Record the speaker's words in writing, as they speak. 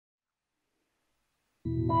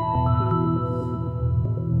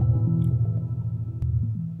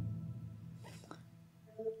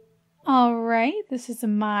All right, this is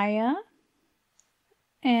Maya.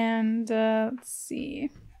 And let's see.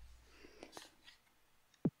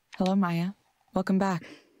 Hello, Maya. Welcome back.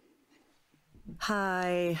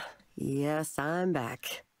 Hi. Yes, I'm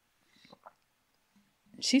back.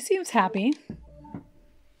 She seems happy.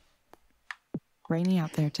 Rainy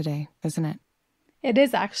out there today, isn't it? It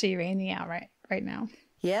is actually raining out right now.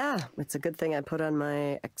 Yeah, it's a good thing I put on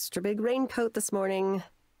my extra big raincoat this morning.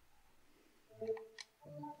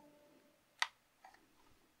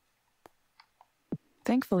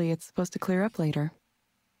 Thankfully, it's supposed to clear up later.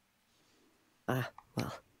 Well,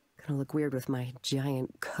 gonna look weird with my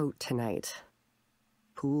giant coat tonight.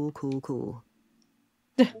 Cool.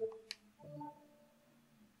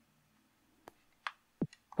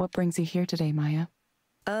 What brings you here today, Maya?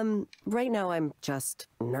 Right now I'm just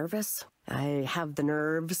nervous. I have the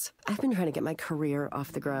nerves. I've been trying to get my career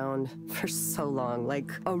off the ground for so long,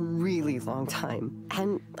 like a really long time.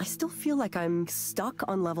 And I still feel like I'm stuck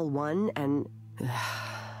on level 1 and...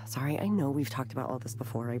 Sorry, I know we've talked about all this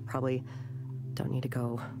before. I probably don't need to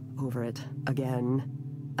go over it again.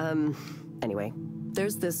 Anyway,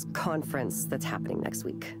 there's this conference that's happening next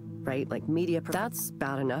week, right? Like media... That's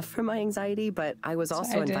bad enough for my anxiety, but I was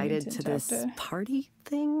also invited to this party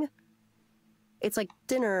thing. It's like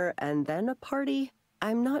dinner and then a party.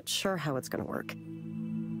 I'm not sure how it's gonna work.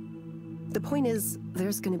 The point is,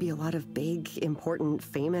 there's gonna be a lot of big, important,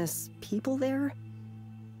 famous people there.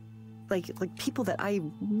 Like people that I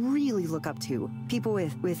really look up to. People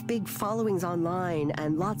with big followings online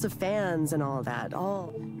and lots of fans and all that.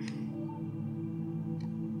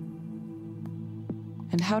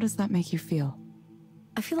 And how does that make you feel?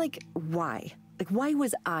 I feel like, why? Like, why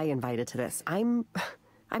was I invited to this? I'm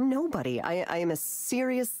nobody. I am a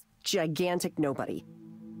serious, gigantic nobody.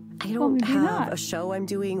 I don't have a show I'm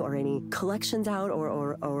doing or any collections out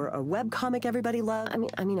or a webcomic everybody loves.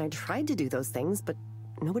 I mean, I tried to do those things, but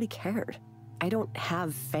nobody cared. I don't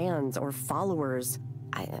have fans or followers.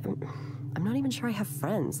 I'm not even sure I have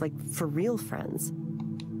friends, like for real friends.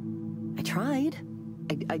 I tried.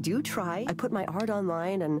 I do try. I put my art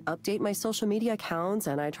online and update my social media accounts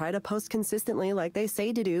and I try to post consistently like they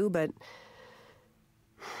say to do, but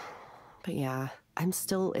yeah, I'm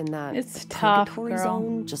still in that purgatory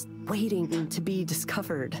zone, just waiting to be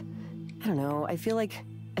discovered. I don't know. I feel like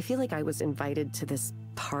I was invited to this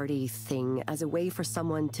party thing as a way for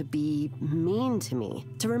someone to be mean to me,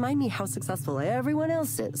 to remind me how successful everyone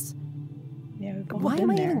else is. Yeah, why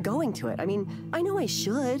am I even going to it? I mean, I know I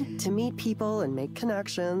should, to meet people and make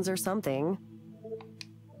connections or something.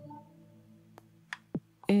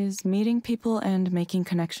 Is meeting people and making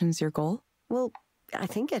connections your goal? Well, I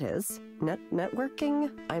think it is.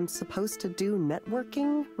 Networking? I'm supposed to do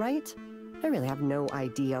networking, right? I really have no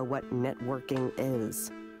idea what networking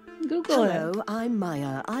is. Google it. Hello, I'm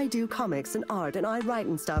Maya. I do comics and art and I write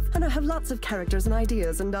and stuff. And I have lots of characters and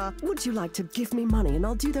ideas and would you like to give me money and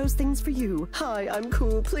I'll do those things for you? Hi, I'm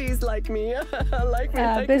cool. Please like me. like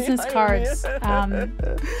me. Business cards.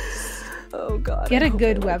 Oh God. Get a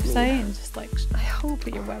good website and just like I hope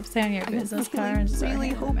put your website on your business card. I really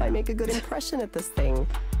hope I make a good impression at this thing.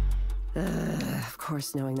 Of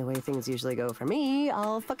course, knowing the way things usually go for me,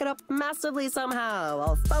 I'll fuck it up massively somehow.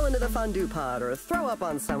 I'll fall into the fondue pot or throw up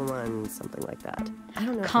on someone, something like that. I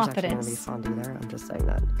don't know if there's actually gonna be fondue there. I'm just saying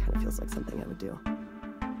that kind of feels like something I would do.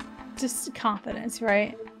 Just confidence,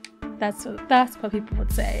 right? That's what people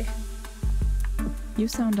would say. You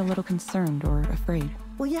sound a little concerned or afraid.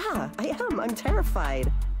 Well, yeah, I am. I'm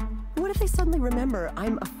terrified. What if they suddenly remember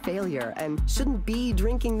I'm a failure and shouldn't be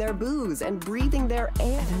drinking their booze and breathing their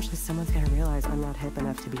air? Eventually someone's gonna realize I'm not hip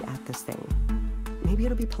enough to be at this thing. Maybe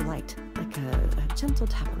it'll be polite, like a gentle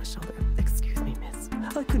tap on the shoulder. Excuse me, miss.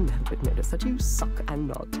 I couldn't help but notice that you suck and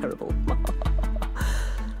are terrible.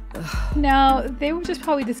 No, they would just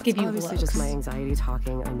probably just give you obviously looks. Just my anxiety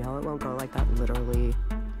talking. I know it won't go like that literally,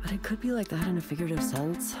 but it could be like that in a figurative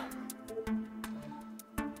sense.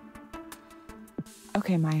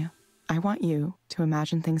 Okay, Maya. I want you to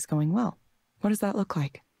imagine things going well. What does that look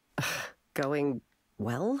like? Going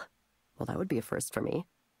well? Well, that would be a first for me.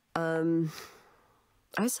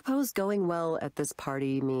 I suppose going well at this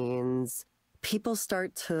party means people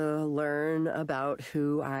start to learn about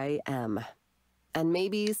who I am. And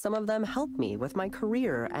maybe some of them help me with my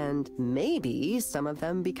career, and maybe some of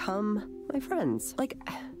them become my friends. Like,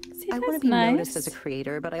 I want to be noticed as a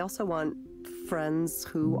creator, but I also want friends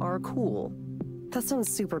who are cool. That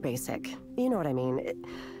sounds super basic. You know what I mean?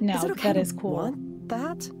 No, is it okay that is cool. Want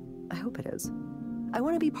that? I hope it is. I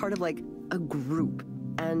want to be part of like a group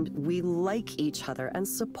and we like each other and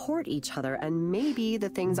support each other, and maybe the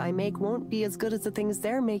things I make won't be as good as the things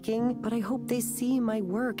they're making, but I hope they see my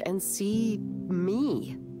work and see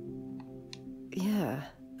me. Yeah,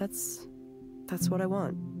 that's what I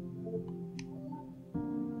want.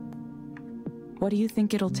 What do you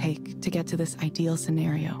think it'll take to get to this ideal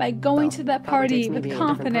scenario? By going to that Probably party takes me with being a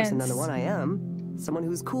different person confidence. than the one I am. Someone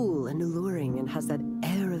who's cool and alluring and has that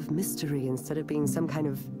air of mystery instead of being some kind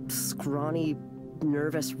of scrawny,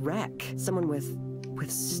 nervous wreck. Someone with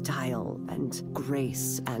style and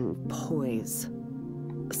grace and poise.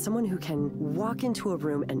 Someone who can walk into a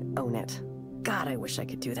room and own it. God, I wish I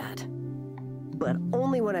could do that. But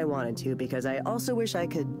only when I wanted to, because I also wish I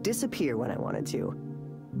could disappear when I wanted to.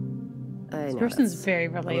 This person's very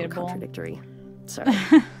a little relatable. contradictory. Sorry.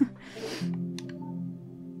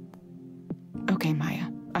 Okay, Maya,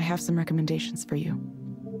 I have some recommendations for you.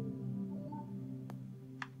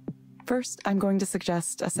 First, I'm going to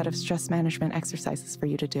suggest a set of stress management exercises for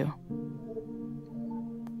you to do.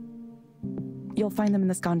 You'll find them in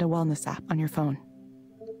the Skanda Wellness app on your phone.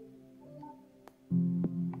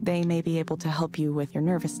 They may be able to help you with your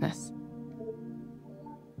nervousness.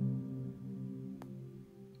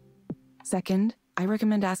 Second, I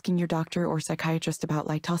recommend asking your doctor or psychiatrist about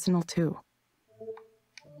Litosinol too.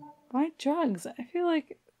 Why drugs? I feel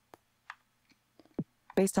like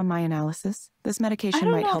Based on my analysis, this medication I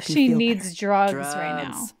don't might know help if you she feel needs drugs right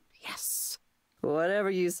now. Yes. Whatever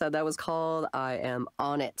you said that was called, I am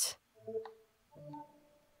on it.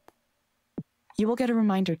 You will get a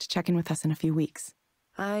reminder to check in with us in a few weeks.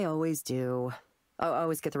 I always do. I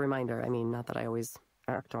always get the reminder. I mean, not that I always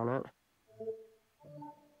act on it.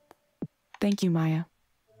 Thank you, Maya.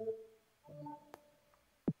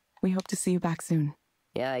 We hope to see you back soon.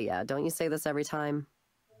 Yeah, don't you say this every time?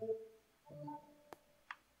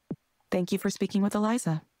 Thank you for speaking with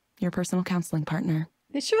Eliza, your personal counseling partner.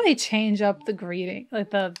 They should really change up the greeting,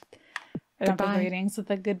 like not the Goodbye. greetings, but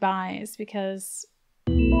the goodbyes, because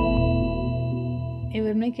it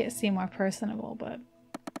would make it seem more personable. But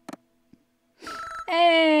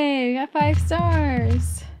hey, we got 5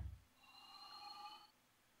 stars.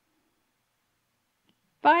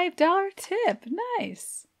 $5 tip,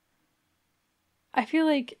 nice. I feel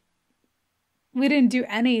like we didn't do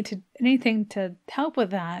anything to help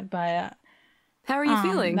with that, but How are you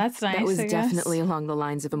feeling? That's nice. That was I guess. definitely along the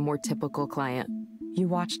lines of a more typical client. You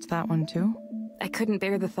watched that one too? I couldn't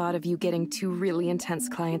bear the thought of you getting 2 really intense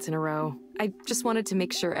clients in a row. I just wanted to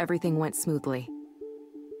make sure everything went smoothly.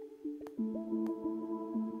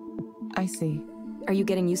 I see. Are you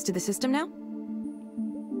getting used to the system now?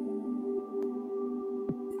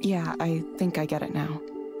 Yeah, I think I get it now.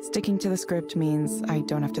 Sticking to the script means I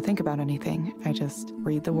don't have to think about anything. I just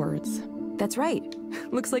read the words. That's right.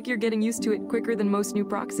 Looks like you're getting used to it quicker than most new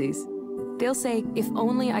proxies. They'll say, if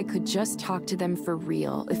only I could just talk to them for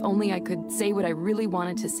real. If only I could say what I really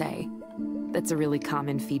wanted to say. That's a really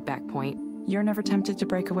common feedback point. You're never tempted to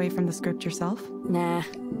break away from the script yourself? Nah,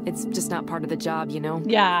 it's just not part of the job, you know?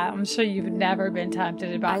 Yeah, I'm sure you've never been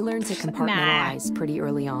tempted about. I learned to compartmentalize pretty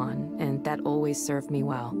early on, and that always served me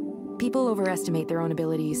well. People overestimate their own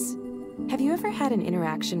abilities. Have you ever had an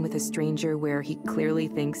interaction with a stranger where he clearly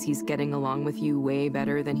thinks he's getting along with you way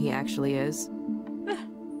better than he actually is?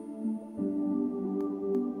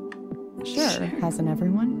 Sure, hasn't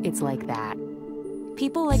everyone? It's like that.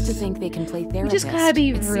 People like to think they can play You therapist. just gotta be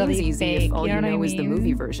It really seems easy fake, if all you you know know what I is the mean?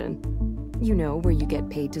 movie version. You know, where you get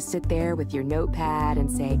paid to sit there with your notepad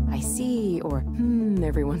and say, I see, or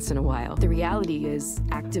every once in a while. The reality is,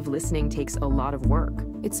 active listening takes a lot of work.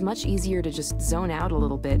 It's much easier to just zone out a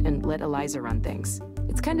little bit and let Eliza run things.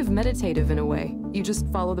 It's kind of meditative in a way. You just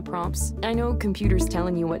follow the prompts. I know computers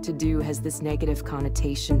telling you what to do has this negative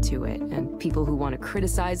connotation to it, and people who want to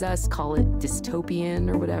criticize us call it dystopian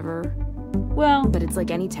or whatever. Well, But it's like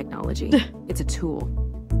any technology. It's a tool.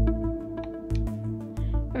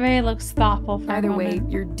 Ray looks thoughtful for Either a way,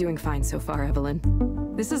 moment. you're doing fine so far, Evelyn.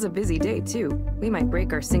 This is a busy day, too. We might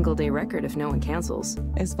break our single-day record if no one cancels.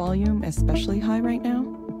 Is volume especially high right now?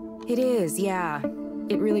 It is, yeah.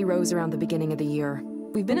 It really rose around the beginning of the year.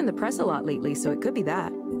 We've been in the press a lot lately, so it could be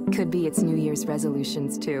that. Could be it's New Year's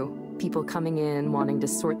resolutions, too. People coming in, wanting to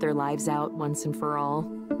sort their lives out once and for all.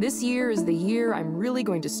 This year is the year I'm really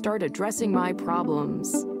going to start addressing my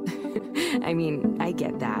problems. I mean, I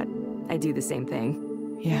get that. I do the same thing.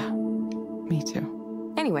 Yeah, me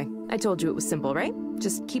too. Anyway, I told you it was simple, right?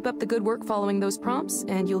 Just keep up the good work following those prompts,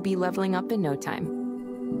 and you'll be leveling up in no time.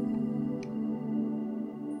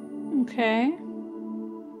 Okay.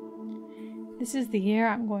 This is the year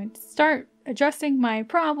I'm going to start addressing my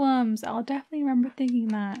problems. I'll definitely remember thinking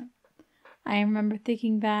that. I remember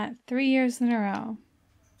thinking that 3 years in a row.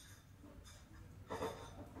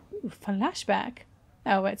 Ooh, flashback.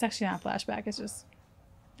 Oh, wait, it's actually not a flashback. It's just...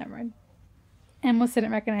 Never mind. Emma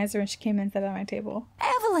didn't recognize her when she came in and sat at my table.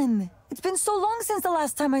 Evelyn! It's been so long since the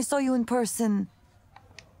last time I saw you in person.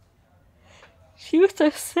 She was so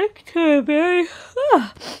sick too, Mary.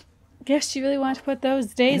 Guess she really wanted to put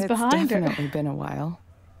those days behind her. It's definitely been a while.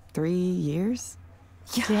 3 years?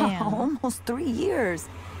 Yeah, Damn. almost 3 years.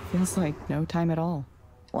 Feels like no time at all.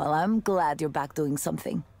 Well, I'm glad you're back doing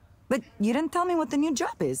something. But you didn't tell me what the new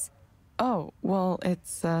job is. Oh, well,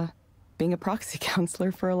 it's, being a proxy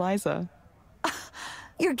counselor for Eliza.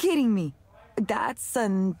 You're kidding me. That's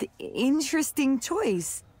an interesting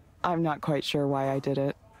choice. I'm not quite sure why I did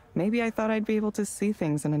it. Maybe I thought I'd be able to see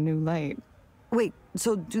things in a new light. Wait,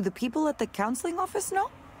 so do the people at the counseling office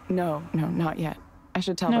know? No, not yet. I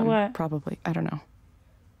should tell Know them, what? probably. I don't know.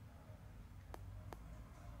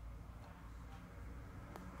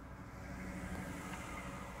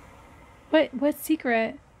 What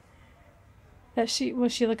secret? That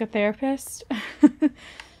was she like a therapist?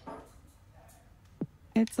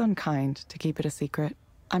 It's unkind to keep it a secret.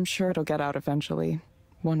 I'm sure it'll get out eventually,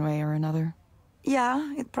 one way or another.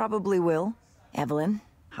 Yeah, it probably will. Evelyn,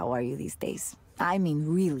 how are you these days? I mean,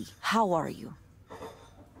 really, how are you?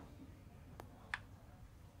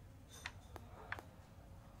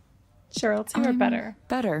 Sure, let's see her better.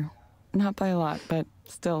 Better. Not by a lot, but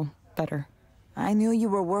still better. I knew you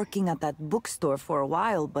were working at that bookstore for a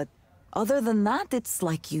while, but other than that, it's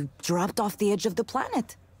like you dropped off the edge of the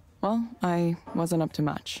planet. Well, I wasn't up to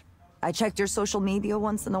much. I checked your social media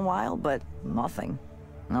once in a while, but nothing.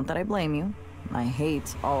 Not that I blame you. I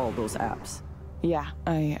hate all those apps. Yeah,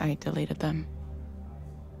 I deleted them.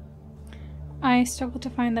 I struggle to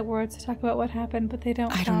find the words to talk about what happened, but they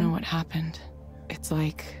don't I don't know what happened. It's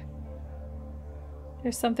like...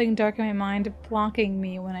 There's something dark in my mind blocking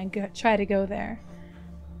me when I try to go there.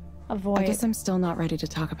 Avoid. I guess I'm still not ready to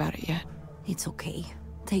talk about it yet. It's okay.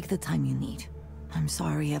 Take the time you need. I'm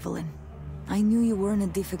sorry, Evelyn. I knew you were in a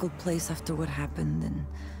difficult place after what happened, and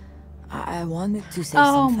I wanted to say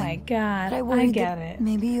Oh something. my god, But I worried get that it.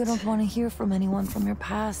 Maybe you don't want to hear from anyone from your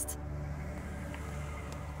past.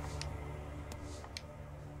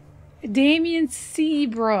 Damien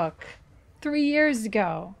Seabrook, 3 years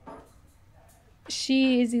ago.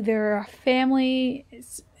 She is either a family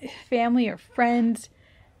or friend,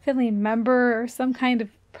 family member, or some kind of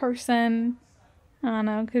person. I don't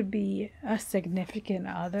know, could be a significant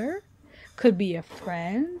other, could be a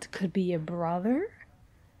friend, could be a brother,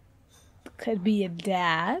 could be a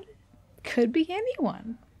dad, could be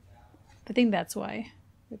anyone. I think that's why.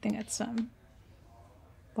 I think that's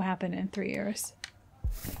what happened in 3 years.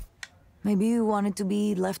 Maybe you wanted to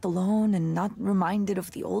be left alone and not reminded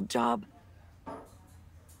of the old job.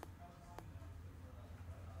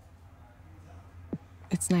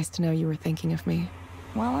 It's nice to know you were thinking of me.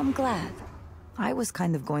 Well, I'm glad. I was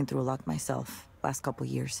kind of going through a lot myself last couple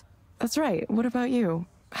years. That's right. What about you?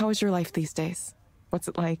 How is your life these days? What's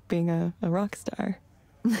it like being a rock star?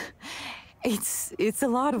 It's a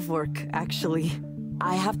lot of work, actually.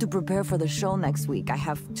 I have to prepare for the show next week. I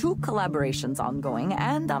have 2 collaborations ongoing,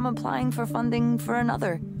 and I'm applying for funding for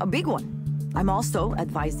another, a big one. I'm also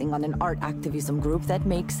advising on an art activism group that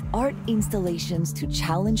makes art installations to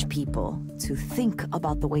challenge people to think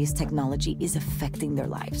about the ways technology is affecting their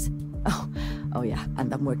lives. Oh yeah,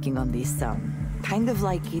 and I'm working on this, kind of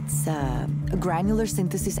like it's a granular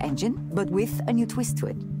synthesis engine, but with a new twist to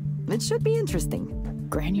it. It should be interesting.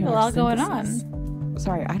 Granular A lot going synthesis.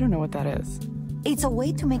 Sorry, I don't know what that is. It's a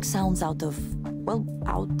way to make sounds out of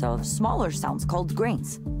smaller sounds called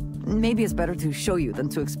grains. Maybe it's better to show you than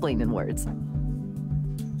to explain in words.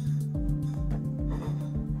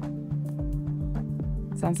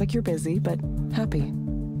 Sounds like you're busy, but happy.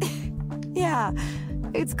 Yeah,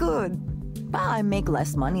 it's good. Well, I make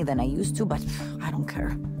less money than I used to, but I don't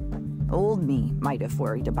care. Old me might have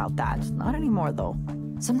worried about that. Not anymore, though.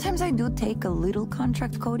 Sometimes I do take a little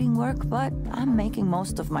contract coding work, but I'm making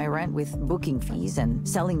most of my rent with booking fees and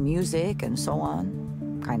selling music and so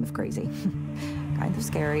on. Kind of crazy. Kind of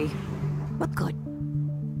scary, but good.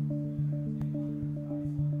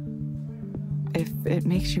 If it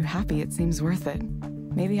makes you happy, it seems worth it.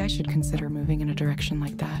 Maybe I should consider moving in a direction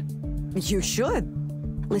like that. You should.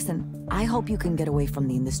 Listen, I hope you can get away from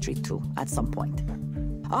the industry too, at some point.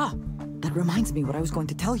 Ah, that reminds me what I was going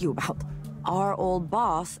to tell you about. Our old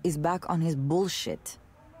boss is back on his bullshit.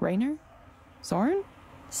 Rainer? Soren?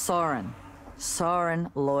 Soren. Soren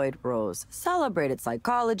Lloyd Rose. Celebrated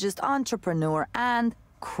psychologist, entrepreneur, and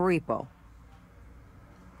creepo.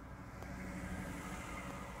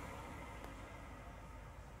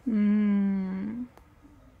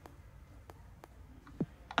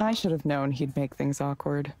 I should have known he'd make things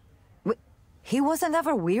awkward. He wasn't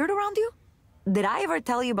ever weird around you? Did I ever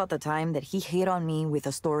tell you about the time that he hit on me with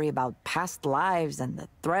a story about past lives and the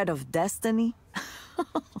thread of destiny?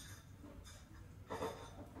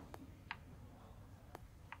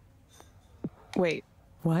 Wait,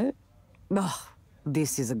 what? Oh,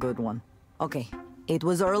 this is a good one. Okay, it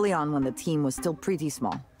was early on when the team was still pretty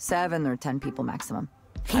small, 7 or 10 people maximum.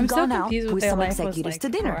 He'd I'm so gone out confused what with their some life was executives like to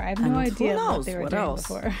dinner. before. I have no and idea who knows what they were what doing else.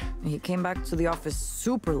 before. He came back to the office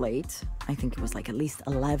super late. I think it was like at least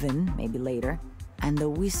 11, maybe later. And the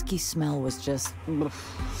whiskey smell was just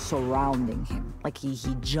surrounding him. Like he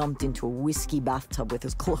jumped into a whiskey bathtub with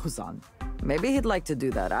his clothes on. Maybe he'd like to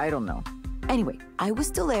do that, I don't know. Anyway, I was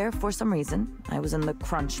still there for some reason. I was in the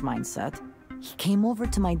crunch mindset. He came over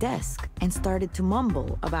to my desk and started to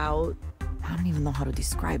mumble about... I don't even know how to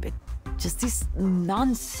describe it. Just this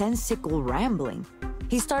nonsensical rambling.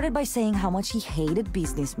 He started by saying how much he hated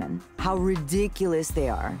businessmen, how ridiculous they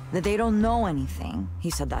are, that they don't know anything. He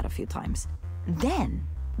said that a few times. Then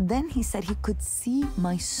he said he could see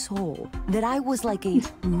my soul, that I was like a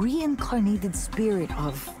reincarnated spirit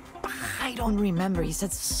of... I don't remember, he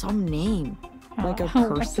said some name. Like a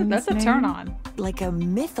Oh, person's that's a name? turn on. Like a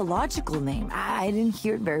mythological name. I didn't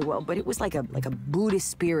hear it very well, but it was like a Buddhist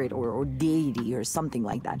spirit or deity or something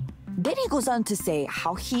like that. Then he goes on to say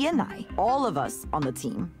how he and I, all of us on the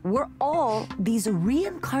team, we're all these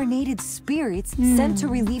reincarnated spirits sent to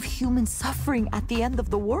relieve human suffering at the end of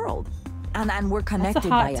the world. And we're connected by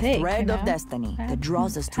hot a take, thread you of know? destiny I that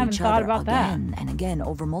draws us to haven't each thought other about that. again and again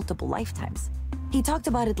over multiple lifetimes. He talked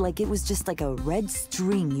about it like it was just like a red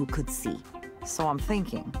string you could see. So I'm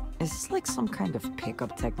thinking, is this like some kind of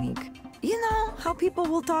pickup technique? You know, how people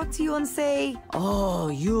will talk to you and say, oh,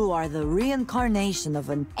 you are the reincarnation of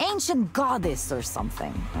an ancient goddess or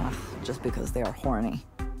something. Ugh, just because they are horny.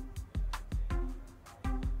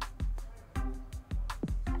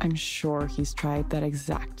 I'm sure he's tried that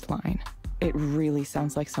exact line. It really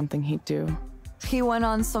sounds like something he'd do. He went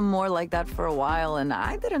on some more like that for a while, and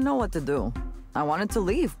I didn't know what to do. I wanted to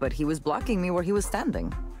leave, but he was blocking me where he was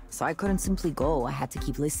standing. So I couldn't simply go, I had to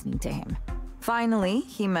keep listening to him. Finally,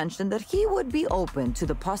 he mentioned that he would be open to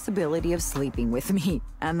the possibility of sleeping with me,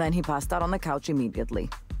 and then he passed out on the couch immediately.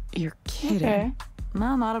 You're kidding. Okay.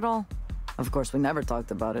 No, not at all. Of course, we never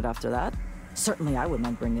talked about it after that. Certainly I would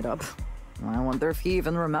not bring it up. I wonder if he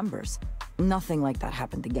even remembers. Nothing like that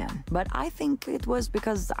happened again. But I think it was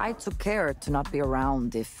because I took care to not be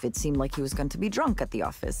around if it seemed like he was going to be drunk at the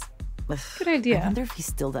office. Good idea. I wonder if he's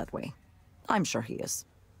still that way. I'm sure he is.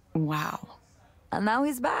 Wow. And now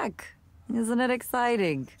he's back. Isn't it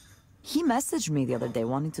exciting? He messaged me the other day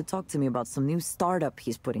wanting to talk to me about some new startup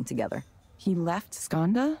he's putting together. He left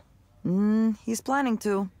Skanda? He's planning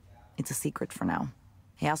to. It's a secret for now.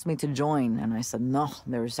 He asked me to join, and I said no,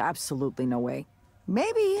 there's absolutely no way.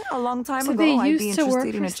 Maybe a long time So ago they I'd be used to work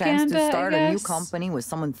interested in a for chance to Skanda, I start a new guess? company with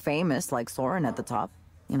someone famous like Soren at the top.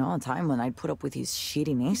 You know, a time when I'd put up with his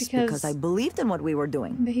shittiness because I believed in what we were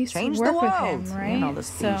doing. They used to Change work the with world, him, right? you know, the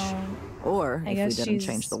speech. So, Or I if guess we didn't she's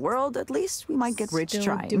change the world, at least we might get rich still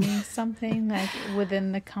trying. doing something like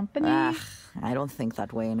within the company. I don't think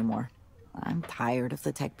that way anymore. I'm tired of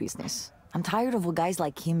the tech business. I'm tired of what guys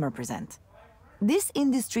like him represent. This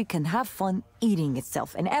industry can have fun eating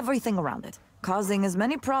itself and everything around it, causing as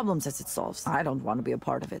many problems as it solves. I don't want to be a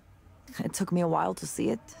part of it. It took me a while to see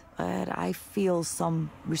it, but I feel some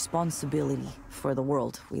responsibility for the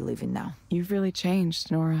world we live in now. You've really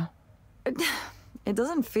changed, Nora. It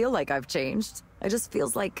doesn't feel like I've changed. It just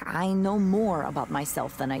feels like I know more about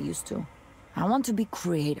myself than I used to. I want to be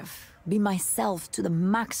creative, be myself to the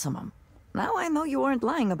maximum. Now I know you weren't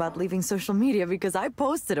lying about leaving social media because I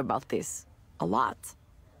posted about this. A lot.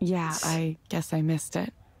 Yeah, I guess I missed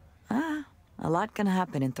it. A lot can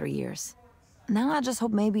happen in 3 years. Now I just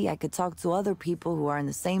hope maybe I could talk to other people who are in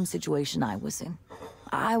the same situation I was in.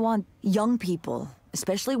 I want young people,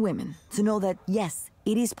 especially women, to know that yes,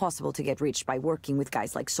 it is possible to get rich by working with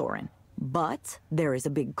guys like Soren. But there is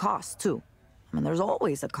a big cost too. I mean, there's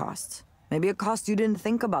always a cost. Maybe a cost you didn't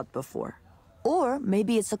think about before. Or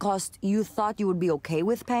maybe it's a cost you thought you would be okay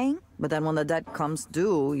with paying, but then when the debt comes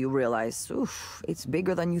due, you realize, oof, it's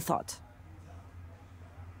bigger than you thought.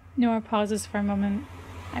 Nora pauses for a moment.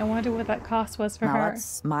 I wonder what that cost was for Now her.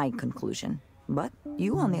 that's my conclusion. But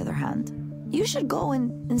you, on the other hand, you should go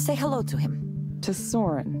and say hello to him. To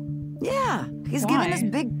Soren. Yeah, he's Why? giving his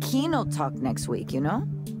big keynote talk next week, you know?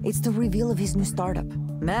 It's the reveal of his new startup.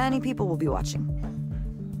 Many people will be watching.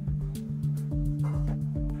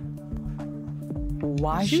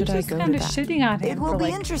 Why She should was I just go to kind of that? shitting on him It will for be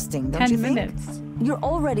like interesting, don't 10 you think? minutes. You're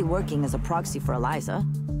already working as a proxy for Eliza.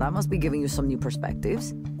 That must be giving you some new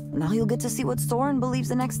perspectives. Now you'll get to see what Soren believes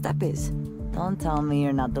the next step is. Don't tell me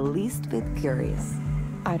you're not the least bit curious.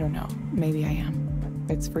 I don't know. Maybe I am.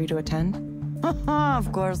 It's free to attend?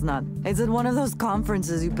 Of course not. It's at one of those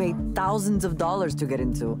conferences you pay thousands of dollars to get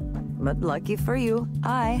into. But lucky for you,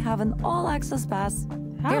 I have an all-access pass.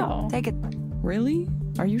 How? Here, take it. Really?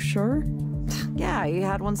 Are you sure? Yeah, he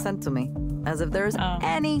had one sent to me. As if there's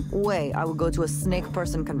any way I would go to a snake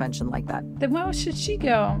person convention like that. Then why should she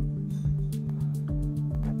go?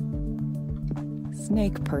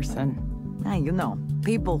 Snake person. Ah, you know,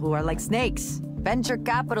 people who are like snakes. Venture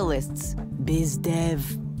capitalists. Biz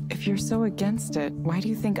dev. If you're so against it, why do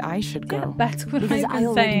you think I should go? Yeah, that's what Because I've I been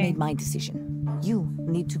already saying. made my decision. You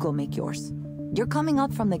need to go make yours. You're coming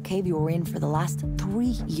out from the cave you were in for the last 3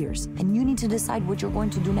 years, and you need to decide what you're going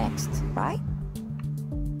to do next, right?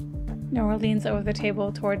 Nora leans over the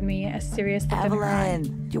table toward me, a serious look in her eye.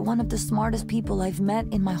 Evelyn, you're one of the smartest people I've met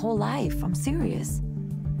in my whole life. I'm serious.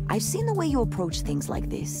 I've seen the way you approach things like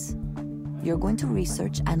this. You're going to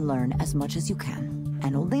research and learn as much as you can.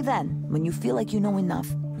 And only then, when you feel like you know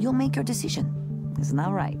enough, you'll make your decision. Isn't that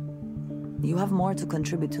right? You have more to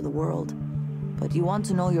contribute to the world, but you want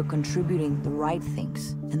to know you're contributing the right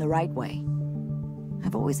things in the right way.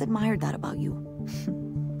 I've always admired that about you.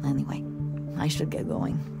 Anyway, I should get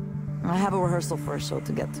going. I have a rehearsal for a show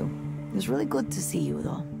to get to. It was really good to see you,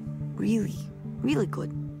 though. Really, really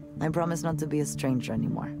good. I promise not to be a stranger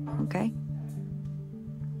anymore, okay?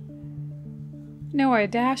 Nora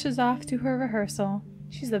dashes off to her rehearsal.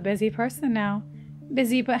 She's a busy person now.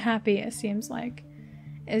 Busy but happy, it seems like.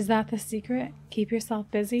 Is that the secret? Keep yourself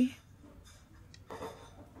busy?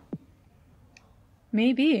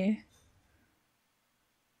 Maybe.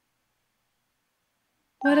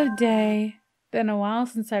 What a day. Been a while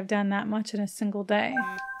since I've done that much in a single day.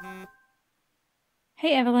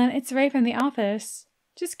 Hey Evelyn, it's Ray from the office.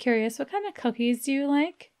 Just curious, what kind of cookies do you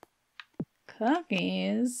like?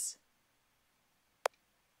 Cookies?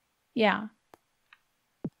 Yeah.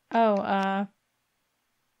 Oh,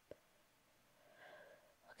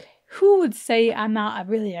 okay. Who would say I'm not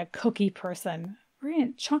really a cookie person?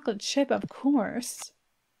 Brilliant chocolate chip, of course.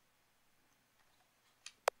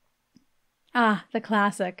 Ah, the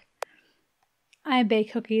classic. I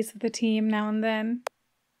bake cookies with the team now and then.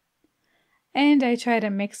 And I try to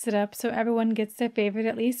mix it up so everyone gets their favorite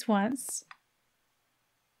at least once.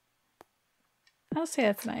 I'll say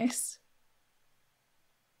that's nice.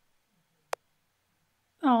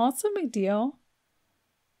 Oh, it's no big deal.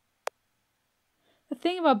 The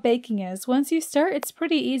thing about baking is, once you start, it's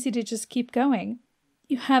pretty easy to just keep going.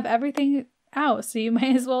 You have everything out, so you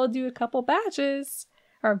might as well do a couple batches,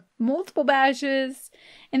 or multiple batches,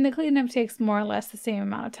 and the cleanup takes more or less the same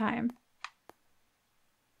amount of time.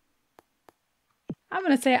 I'm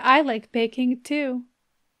gonna say I like baking too.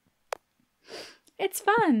 It's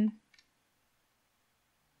fun.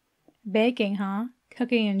 Baking, huh?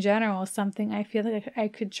 Cooking in general is something I feel like I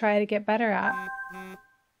could try to get better at.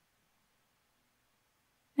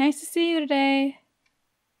 Nice to see you today.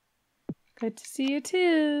 Good to see you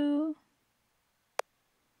too.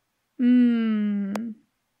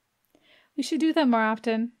 We should do that more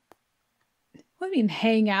often. What do you mean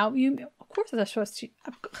hang out? Of course I'm supposed to.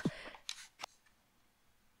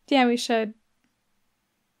 Yeah, we should.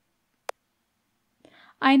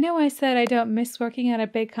 I know I said I don't miss working at a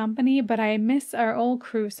big company, but I miss our old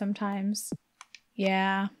crew sometimes.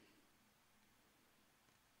 Yeah.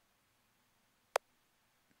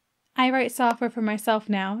 I write software for myself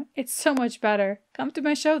now. It's so much better. Come to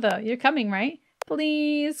my show, though. You're coming, right?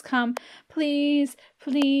 Please come. Please,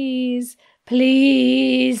 please,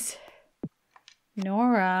 please.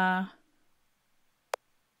 Nora.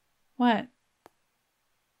 What?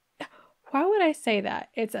 Why would I say that?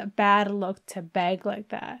 It's a bad look to beg like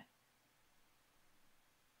that.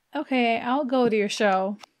 Okay, I'll go to your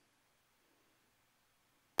show.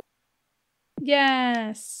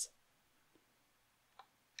 Yes.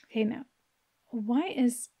 Okay, now, why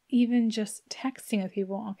is even just texting with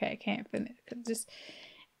people? Okay, I can't finish.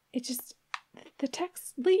 The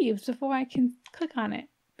text leaves before I can click on it.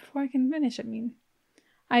 Before I can finish, I mean.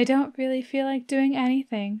 I don't really feel like doing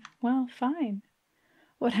anything. Well, fine.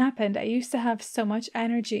 What happened? I used to have so much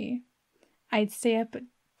energy. I'd stay up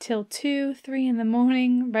till 2, 3 in the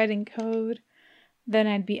morning writing code. Then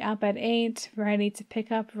I'd be up at 8, ready to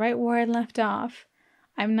pick up right where I left off.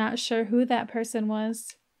 I'm not sure who that person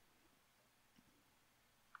was.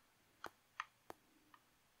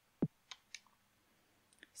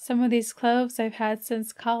 Some of these clothes I've had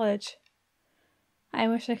since college. I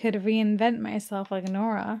wish I could reinvent myself like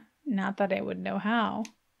Nora. Not that I would know how.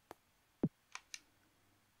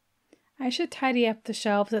 I should tidy up the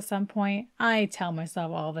shelves at some point. I tell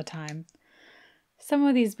myself all the time. Some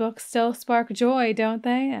of these books still spark joy, don't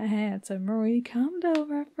they? It's a Marie Kondo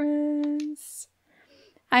reference.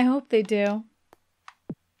 I hope they do.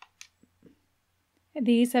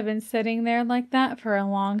 These have been sitting there like that for a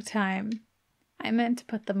long time. I meant to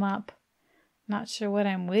put them up. Not sure what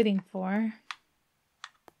I'm waiting for.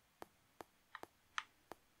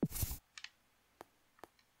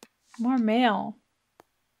 More mail.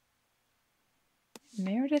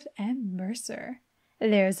 Meredith M. Mercer.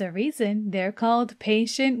 There's a reason they're called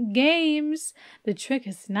patient games. The trick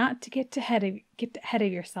is not to get ahead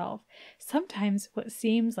of yourself. Sometimes what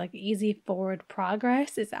seems like easy forward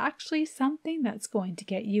progress is actually something that's going to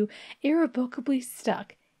get you irrevocably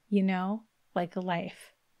stuck, like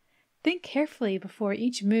life. Think carefully before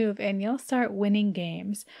each move and you'll start winning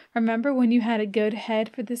games. Remember when you had a good head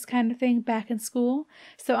for this kind of thing back in school?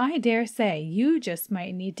 So I dare say you just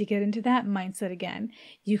might need to get into that mindset again.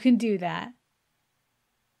 You can do that.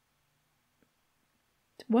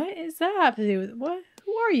 What is that have to do with what?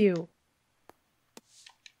 Who are you?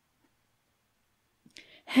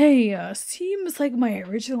 Hey, seems like my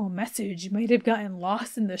original message might have gotten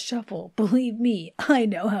lost in the shuffle. Believe me, I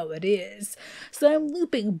know how it is. So I'm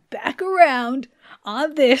looping back around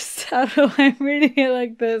on this. I don't know why I'm reading it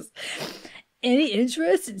like this. Any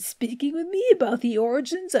interest in speaking with me about the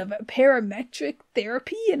origins of parametric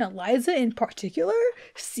therapy and Eliza in particular?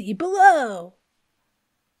 See below.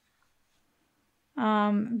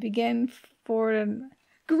 Begin forward.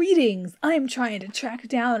 Greetings! I am trying to track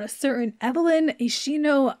down a certain Evelyn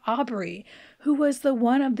Ishino Aubrey, who was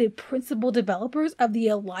one of the principal developers of the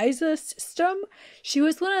Eliza system. She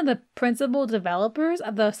was one of the principal developers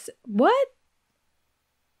of the... What?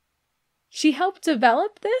 She helped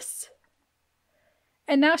develop this?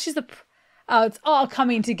 And now she's Oh, it's all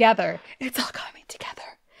coming together. It's all coming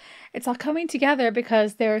together. It's all coming together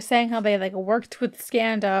because they were saying how they worked with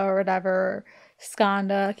Skanda or whatever.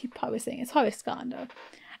 Skanda. I keep probably saying it's probably Skanda.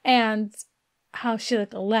 And how she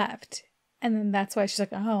left. And then that's why she's like,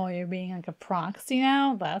 oh, you're being a proxy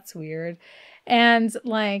now? That's weird. And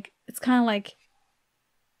it's kind of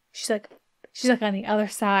she's on the other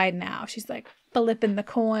side now. She's flipping the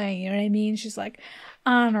coin, you know what I mean? She's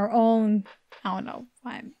on her own. I don't know.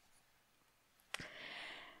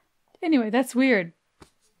 Anyway, that's weird.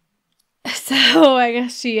 So I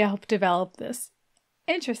guess she helped develop this.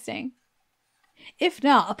 Interesting. If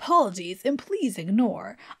not, apologies and please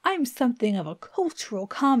ignore. I'm something of a cultural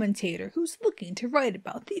commentator who's looking to write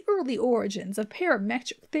about the early origins of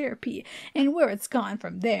parametric therapy and where it's gone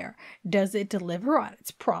from there. Does it deliver on its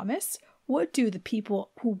promise? What do the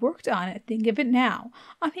people who worked on it think of it now?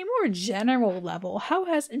 On a more general level, how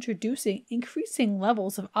has introducing increasing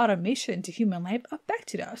levels of automation to human life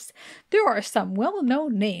affected us? There are some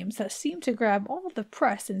well-known names that seem to grab all the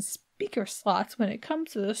press and speaker slots when it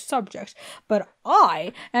comes to the subject, but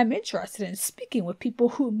I am interested in speaking with people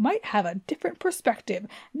who might have a different perspective,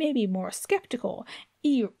 maybe more skeptical,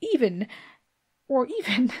 even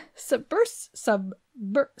subversive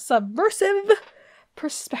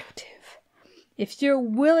perspective. If you're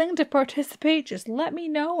willing to participate, just let me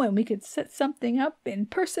know and we could set something up in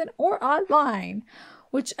person or online.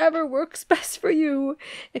 Whichever works best for you.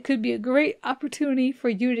 It could be a great opportunity for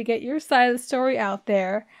you to get your side of the story out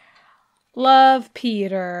there. Love,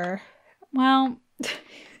 Peter. Well,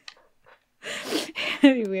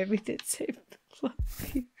 anyway, we did say love,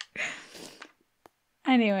 Peter.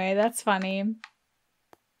 Anyway, that's funny.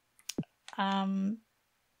 I'll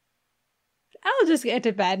just get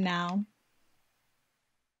to bed now.